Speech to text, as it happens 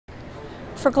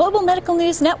For Global Medical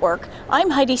News Network,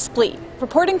 I'm Heidi Spleet,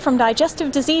 reporting from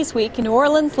Digestive Disease Week in New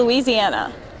Orleans,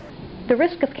 Louisiana. The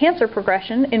risk of cancer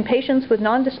progression in patients with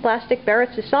nondysplastic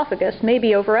Barrett's esophagus may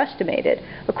be overestimated,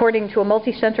 according to a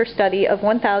multi-center study of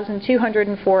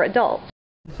 1,204 adults.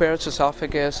 Barrett's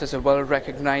esophagus is a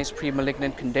well-recognized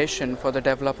premalignant condition for the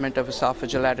development of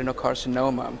esophageal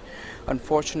adenocarcinoma.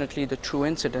 Unfortunately, the true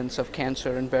incidence of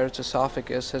cancer in Barrett's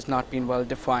esophagus has not been well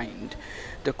defined.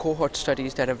 The cohort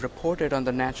studies that have reported on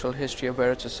the natural history of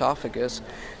Barrett's esophagus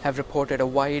have reported a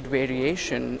wide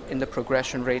variation in the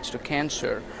progression rates to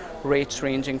cancer, rates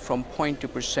ranging from 0.2%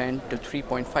 to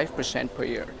 3.5% per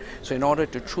year. So in order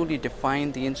to truly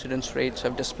define the incidence rates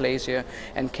of dysplasia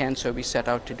and cancer, we set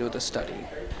out to do the study.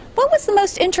 What was the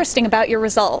most interesting about your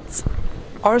results?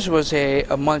 Ours was a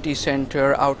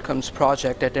multi-center outcomes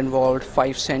project that involved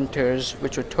 5 centers,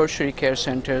 which were tertiary care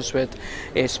centers with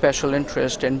a special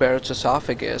interest in Barrett's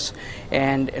esophagus.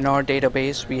 And in our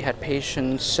database, we had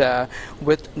patients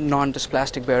with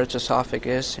non-dysplastic Barrett's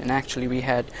esophagus, and actually we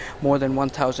had more than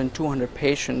 1,200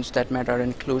 patients that met our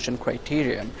inclusion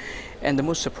criteria. And the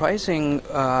most surprising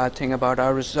thing about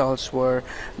our results were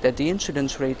that the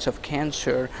incidence rates of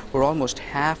cancer were almost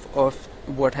half of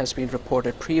what has been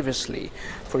reported previously.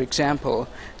 For example,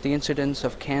 the incidence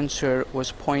of cancer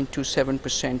was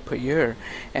 0.27% per year,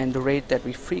 and the rate that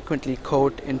we frequently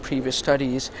quote in previous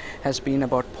studies has been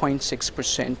about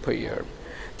 0.6% per year.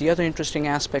 The other interesting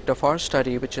aspect of our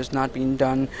study, which has not been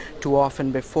done too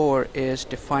often before, is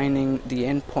defining the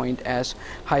endpoint as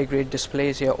high-grade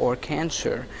dysplasia or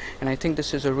cancer. And I think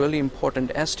this is a really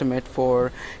important estimate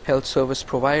for health service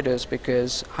providers,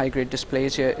 because high-grade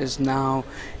dysplasia is now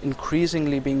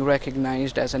increasingly being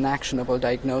recognized as an actionable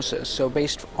diagnosis. So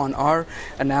based on our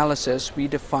analysis, we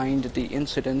defined the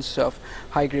incidence of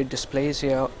high-grade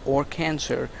dysplasia or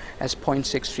cancer as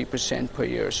 0.63% per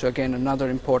year. So again, another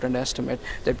important estimate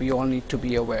that we all need to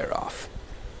be aware of.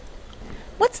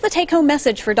 What's the take-home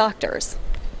message for doctors?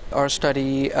 Our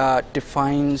study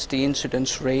defines the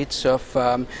incidence rates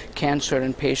of cancer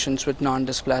in patients with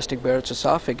non-dysplastic Barrett's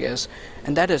esophagus,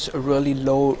 and that is a really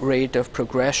low rate of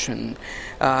progression.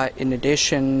 In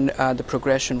addition, the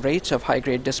progression rates of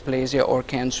high-grade dysplasia or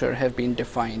cancer have been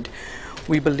defined.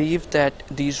 We believe that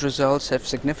these results have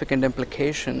significant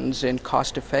implications in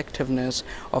cost effectiveness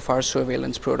of our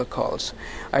surveillance protocols.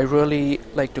 I really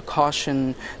like to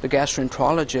caution the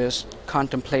gastroenterologists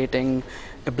contemplating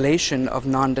ablation of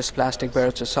non-dysplastic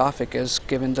Barrett's esophagus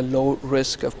given the low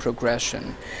risk of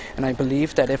progression. And I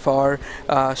believe that if our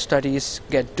studies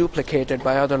get duplicated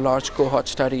by other large cohort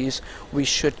studies, we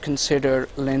should consider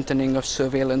lengthening of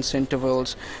surveillance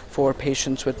intervals for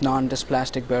patients with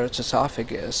non-dysplastic Barrett's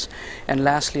esophagus. And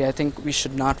lastly, I think we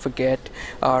should not forget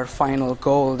our final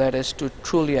goal, that is to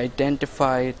truly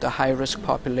identify the high-risk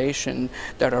population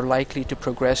that are likely to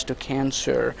progress to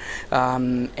cancer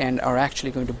and are actually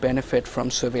going to benefit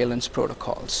from surveillance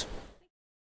protocols.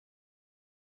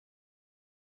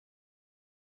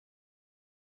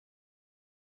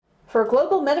 For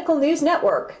Global Medical News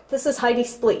Network, this is Heidi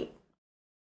Spleet.